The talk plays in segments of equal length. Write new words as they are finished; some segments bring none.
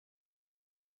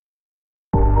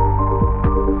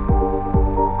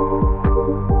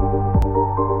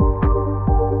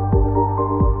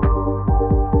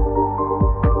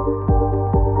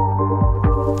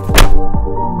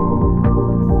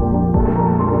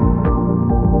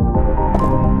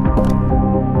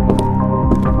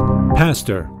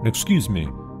Pastor, excuse me.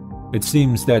 It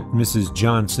seems that Mrs.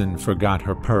 Johnson forgot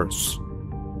her purse.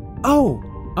 Oh,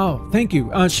 thank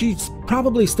you. She's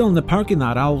probably still in the parking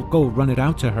lot. I'll go run it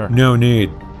out to her. No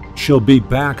need. She'll be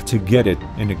back to get it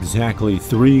in exactly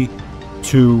 3,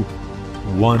 2,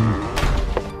 1.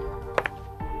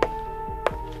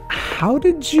 How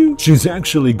did you... She's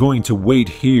actually going to wait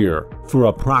here for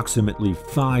approximately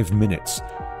 5 minutes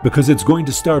because it's going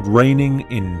to start raining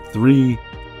in 3,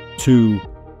 2,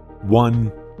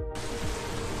 1.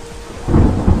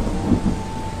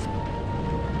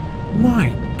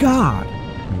 My God.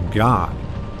 God.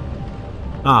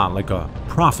 Ah, like a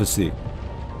prophecy.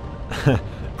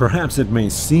 Perhaps it may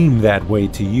seem that way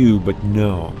to you, but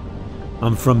no.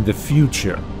 I'm from the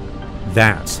future.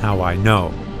 That's how I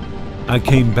know. I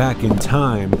came back in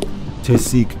time to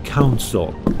seek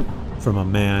counsel from a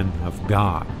man of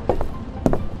God.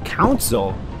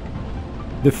 Counsel?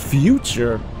 The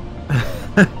future?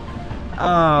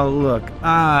 Look,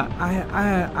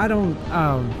 I don't,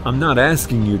 I'm not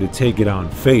asking you to take it on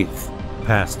faith,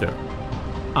 Pastor.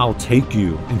 I'll take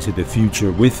you into the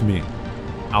future with me.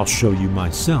 I'll show you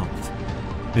myself.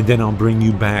 And then I'll bring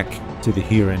you back to the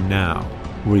here and now,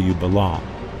 where you belong.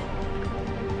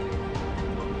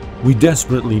 We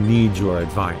desperately need your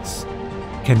advice.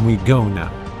 Can we go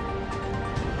now?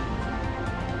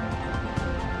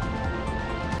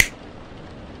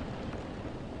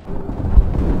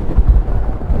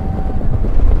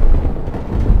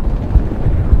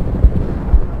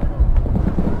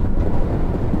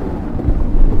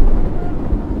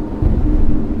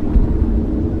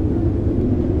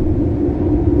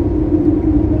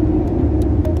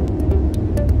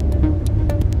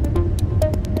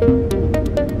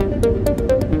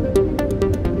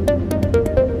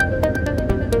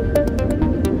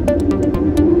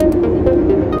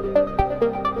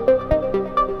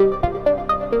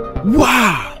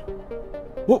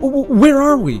 Where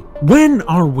are we? When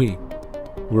are we?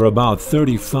 We're about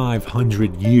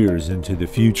 3,500 years into the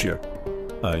future.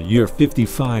 Year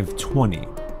 5520.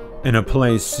 In a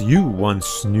place you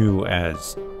once knew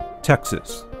as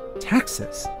Texas.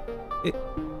 Texas?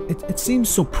 It seems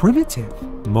so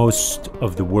primitive. Most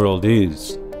of the world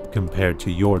is, compared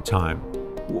to your time.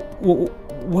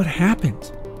 What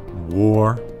happened?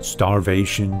 War,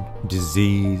 starvation,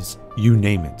 disease, you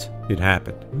name it. It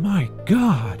happened. My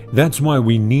God. That's why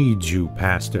we need you,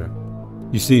 Pastor.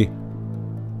 You see,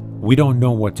 we don't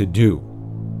know what to do.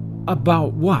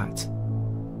 About what?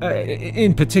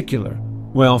 In particular?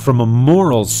 Well, from a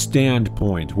moral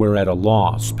standpoint, we're at a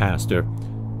loss, Pastor.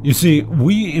 You see,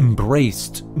 we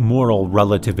embraced moral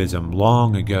relativism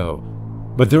long ago,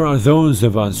 but there are those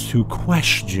of us who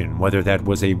question whether that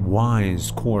was a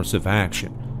wise course of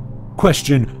action.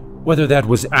 Question whether that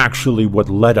was actually what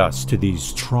led us to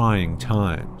these trying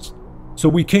times. So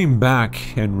we came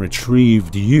back and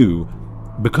retrieved you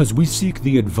because we seek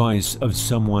the advice of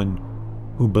someone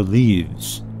who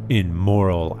believes in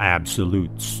moral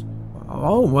absolutes.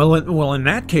 Oh, well, in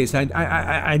that case,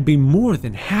 I'd be more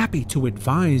than happy to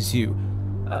advise you.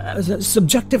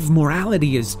 Subjective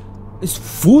morality is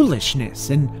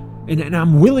foolishness, and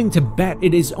I'm willing to bet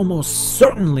it is almost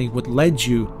certainly what led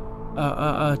you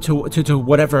to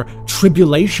whatever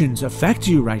tribulations affect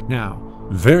you right now.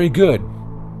 Very good.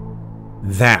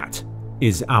 That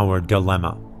is our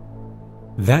dilemma.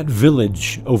 That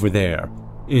village over there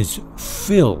is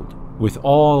filled with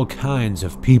all kinds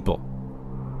of people.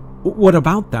 What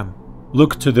about them?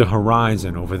 Look to the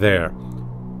horizon over there.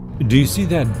 Do you see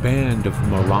that band of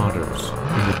marauders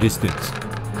in the distance?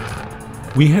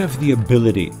 We have the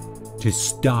ability to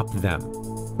stop them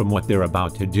from what they're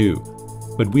about to do,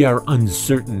 but we are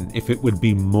uncertain if it would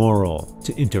be moral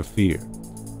to interfere.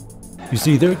 You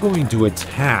see, they're going to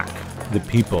attack the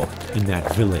people in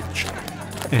that village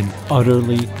and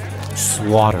utterly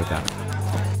slaughter them.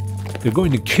 They're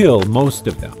going to kill most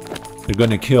of them. They're going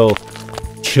to kill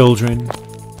children,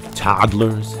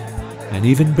 toddlers, and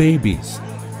even babies.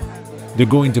 They're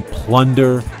going to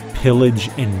plunder, pillage,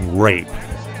 and rape.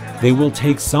 They will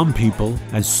take some people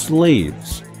as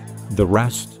slaves. The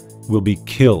rest will be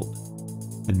killed.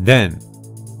 And then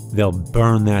they'll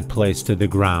burn that place to the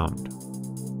ground.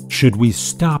 Should we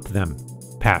stop them,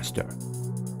 Pastor?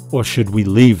 Or should we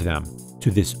leave them to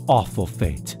this awful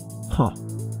fate?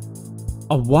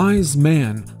 A wise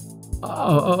man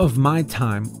of my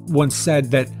time once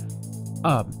said that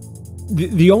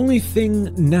the only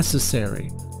thing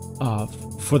necessary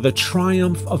for the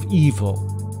triumph of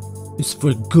evil is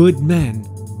for good men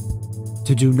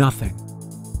to do nothing.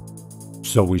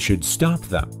 So we should stop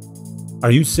them.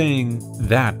 Are you saying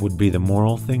that would be the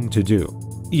moral thing to do?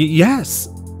 Yes.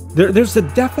 There's a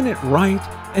definite right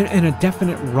and a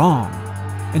definite wrong,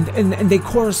 and they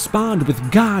correspond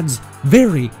with God's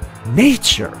very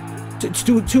nature.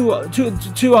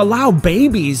 To allow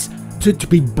babies to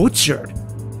be butchered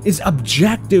is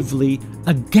objectively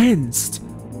against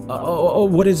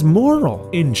what is moral.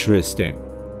 Interesting.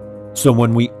 So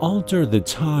when we alter the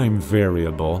time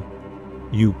variable,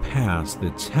 you pass the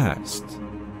test.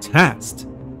 Test?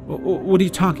 What are you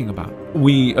talking about?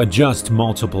 We adjust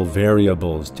multiple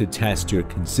variables to test your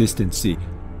consistency.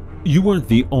 You weren't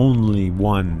the only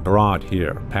one brought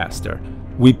here, Pastor.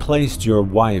 We placed your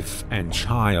wife and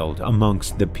child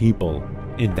amongst the people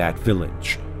in that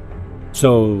village.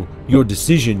 So your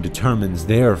decision determines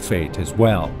their fate as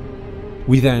well.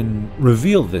 We then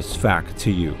reveal this fact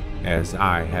to you, as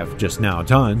I have just now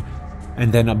done,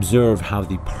 and then observe how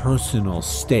the personal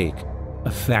stake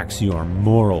affects your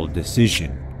moral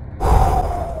decision.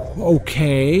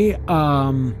 Okay,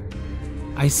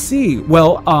 I see.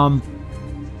 Well,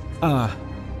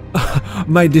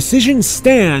 my decision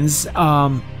stands,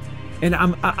 and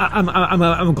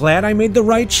I'm glad I made the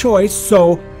right choice.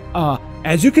 So,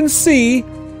 as you can see,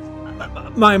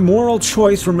 my moral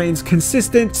choice remains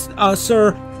consistent.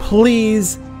 Sir,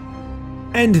 please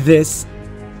end this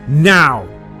now.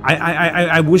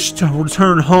 I wish to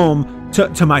return home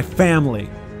to my family.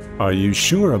 Are you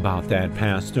sure about that,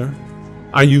 Pastor?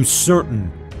 Are you certain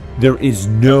there is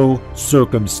no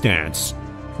circumstance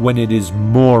when it is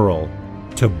moral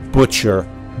to butcher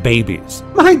babies?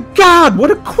 My God, what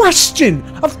a question!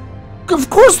 Of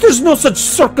course there's no such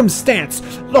circumstance.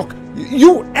 Look,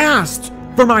 you asked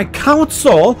for my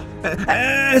counsel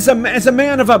as a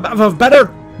man of a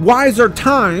better, wiser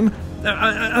time,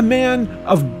 a man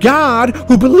of God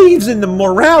who believes in the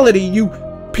morality you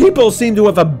people seem to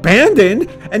have abandoned,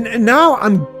 and now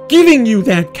I'm giving you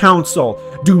that counsel.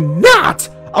 Do not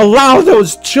allow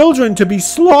those children to be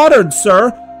slaughtered,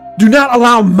 sir. Do not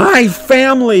allow my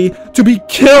family to be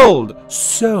killed.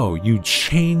 So you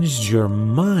changed your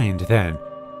mind then.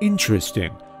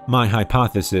 Interesting. My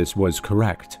hypothesis was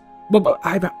correct. But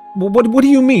what do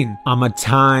you mean? I'm a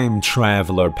time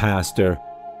traveler, Pastor.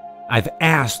 I've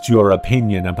asked your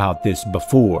opinion about this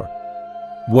before.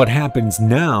 What happens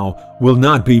now will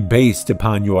not be based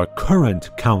upon your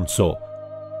current counsel,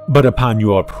 but upon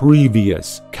your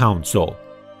previous counsel,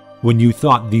 when you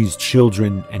thought these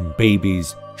children and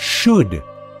babies should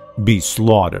be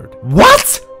slaughtered.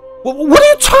 What? What are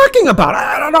you talking about?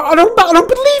 I don't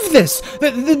believe this.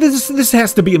 This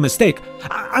has to be a mistake.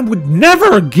 I would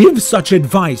never give such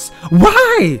advice.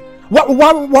 Why?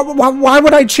 Why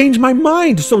would I change my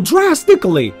mind so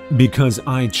drastically? Because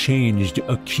I changed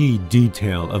a key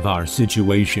detail of our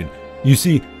situation. You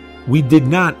see, we did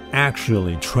not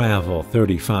actually travel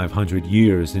 3,500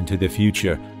 years into the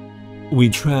future. We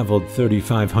traveled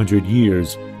 3,500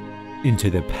 years into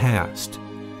the past.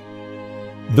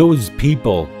 Those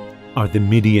people are the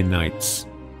Midianites,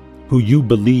 who you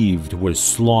believed were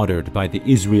slaughtered by the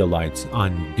Israelites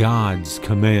on God's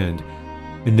command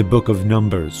in the book of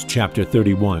Numbers, chapter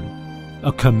 31,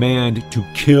 a command to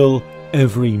kill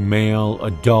every male,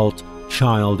 adult,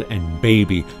 child, and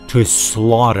baby, to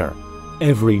slaughter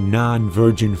every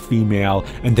non-virgin female,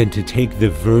 and then to take the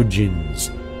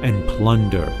virgins and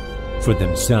plunder for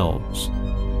themselves.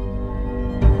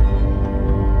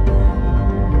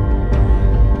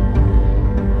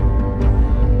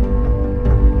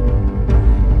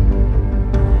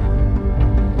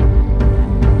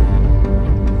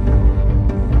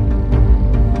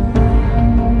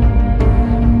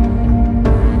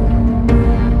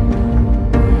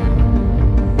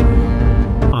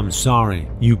 Sorry,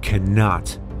 you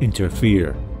cannot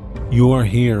interfere. You are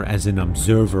here as an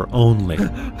observer only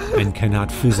and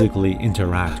cannot physically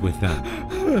interact with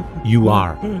them. You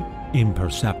are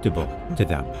imperceptible to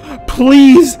them.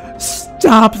 Please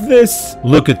stop this.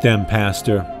 Look at them,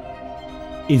 Pastor.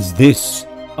 Is this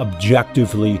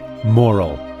objectively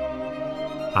moral?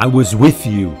 I was with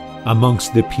you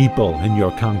amongst the people in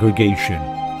your congregation.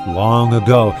 Long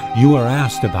ago, you were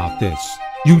asked about this.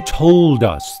 You told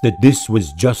us that this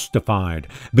was justified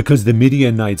because the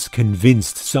Midianites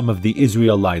convinced some of the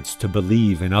Israelites to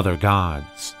believe in other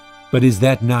gods. But is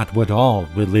that not what all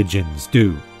religions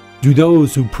do? Do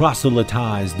those who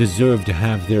proselytize deserve to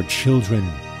have their children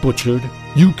butchered?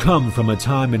 You come from a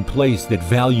time and place that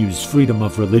values freedom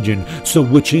of religion, so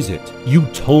which is it? You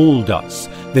told us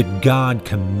that God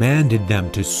commanded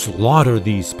them to slaughter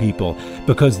these people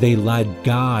because they led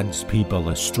God's people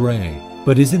astray.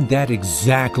 But isn't that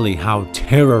exactly how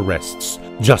terrorists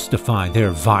justify their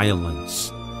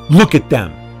violence? Look at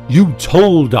them. You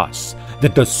told us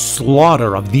that the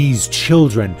slaughter of these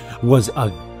children was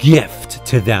against gift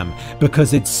to them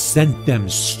because it sent them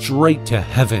straight to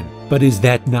heaven. But is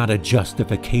that not a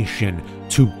justification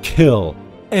to kill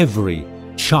every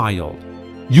child?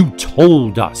 You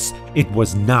told us it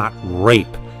was not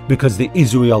rape because the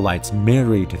Israelites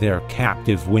married their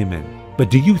captive women. But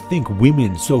do you think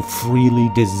women so freely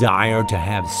desire to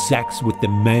have sex with the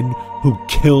men who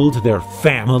killed their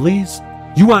families?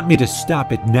 You want me to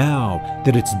stop it now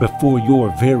that it's before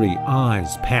your very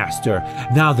eyes, Pastor,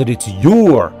 now that it's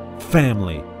your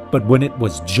family. But when it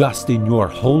was just in your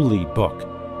holy book,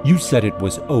 you said it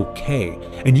was okay,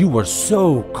 and you were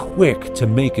so quick to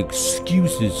make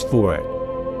excuses for it.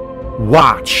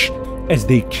 Watch as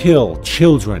they kill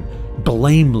children,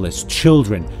 blameless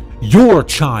children, your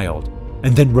child,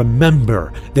 and then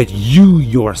remember that you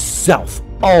yourself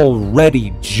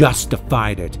already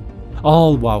justified it,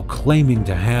 all while claiming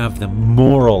to have the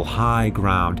moral high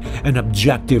ground, an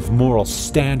objective moral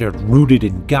standard rooted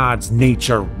in God's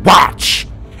nature. Watch!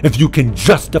 If you can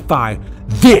justify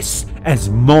this as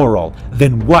moral,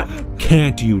 then what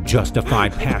can't you justify,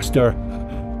 Pastor?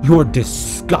 Your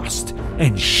disgust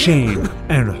and shame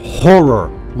and horror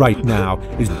right now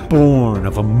is born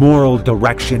of a moral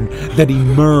direction that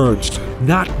emerged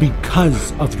not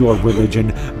because of your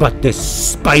religion, but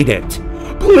despite it.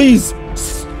 Please,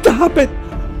 stop it!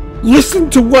 Listen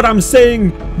to what I'm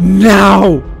saying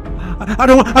now! I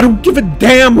don't give a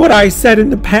damn what I said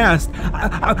in the past.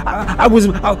 I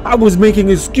was making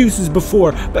excuses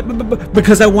before, but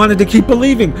because I wanted to keep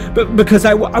believing, but because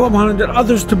I wanted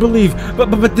others to believe.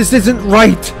 But this isn't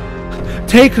right.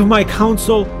 Take my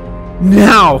counsel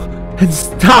now and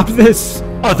stop this.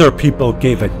 Other people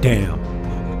gave a damn.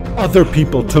 Other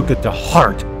people took it to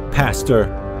heart, Pastor.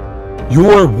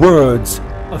 Your words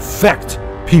affect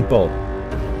people.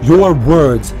 Your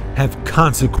words have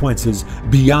consequences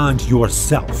beyond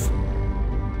yourself.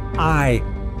 I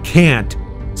can't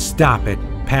stop it,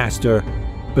 Pastor,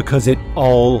 because it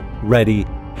already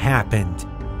happened.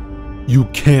 You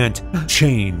can't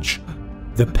change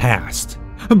the past.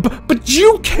 But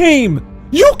you came!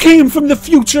 You came from the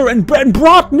future and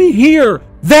brought me here!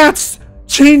 That's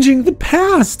changing the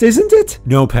past, isn't it?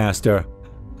 No, Pastor.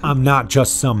 I'm not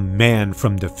just some man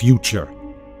from the future.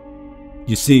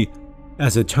 You see,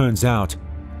 as it turns out,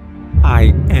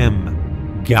 I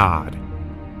am God,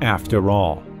 after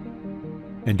all.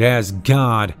 And as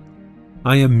God,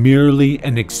 I am merely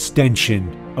an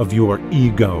extension of your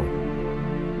ego.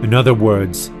 In other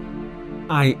words,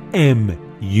 I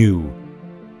am you.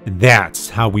 And that's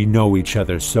how we know each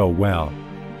other so well.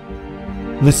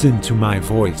 Listen to my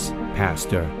voice,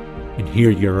 Pastor, and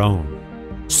hear your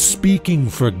own. Speaking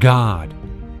for God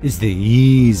is the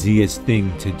easiest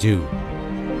thing to do.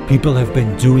 People have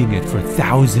been doing it for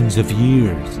thousands of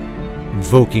years,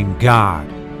 invoking God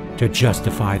to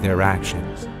justify their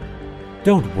actions.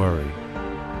 Don't worry.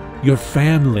 Your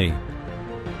family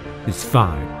is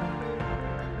fine.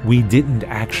 We didn't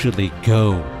actually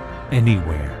go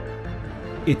anywhere.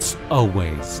 It's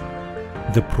always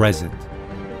the present.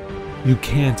 You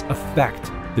can't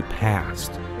affect the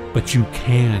past, but you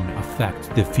can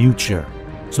affect the future.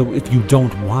 So if you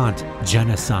don't want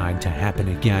genocide to happen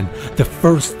again, the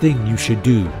first thing you should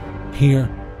do, here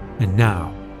and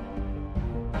now,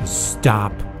 is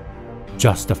stop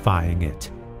justifying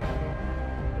it.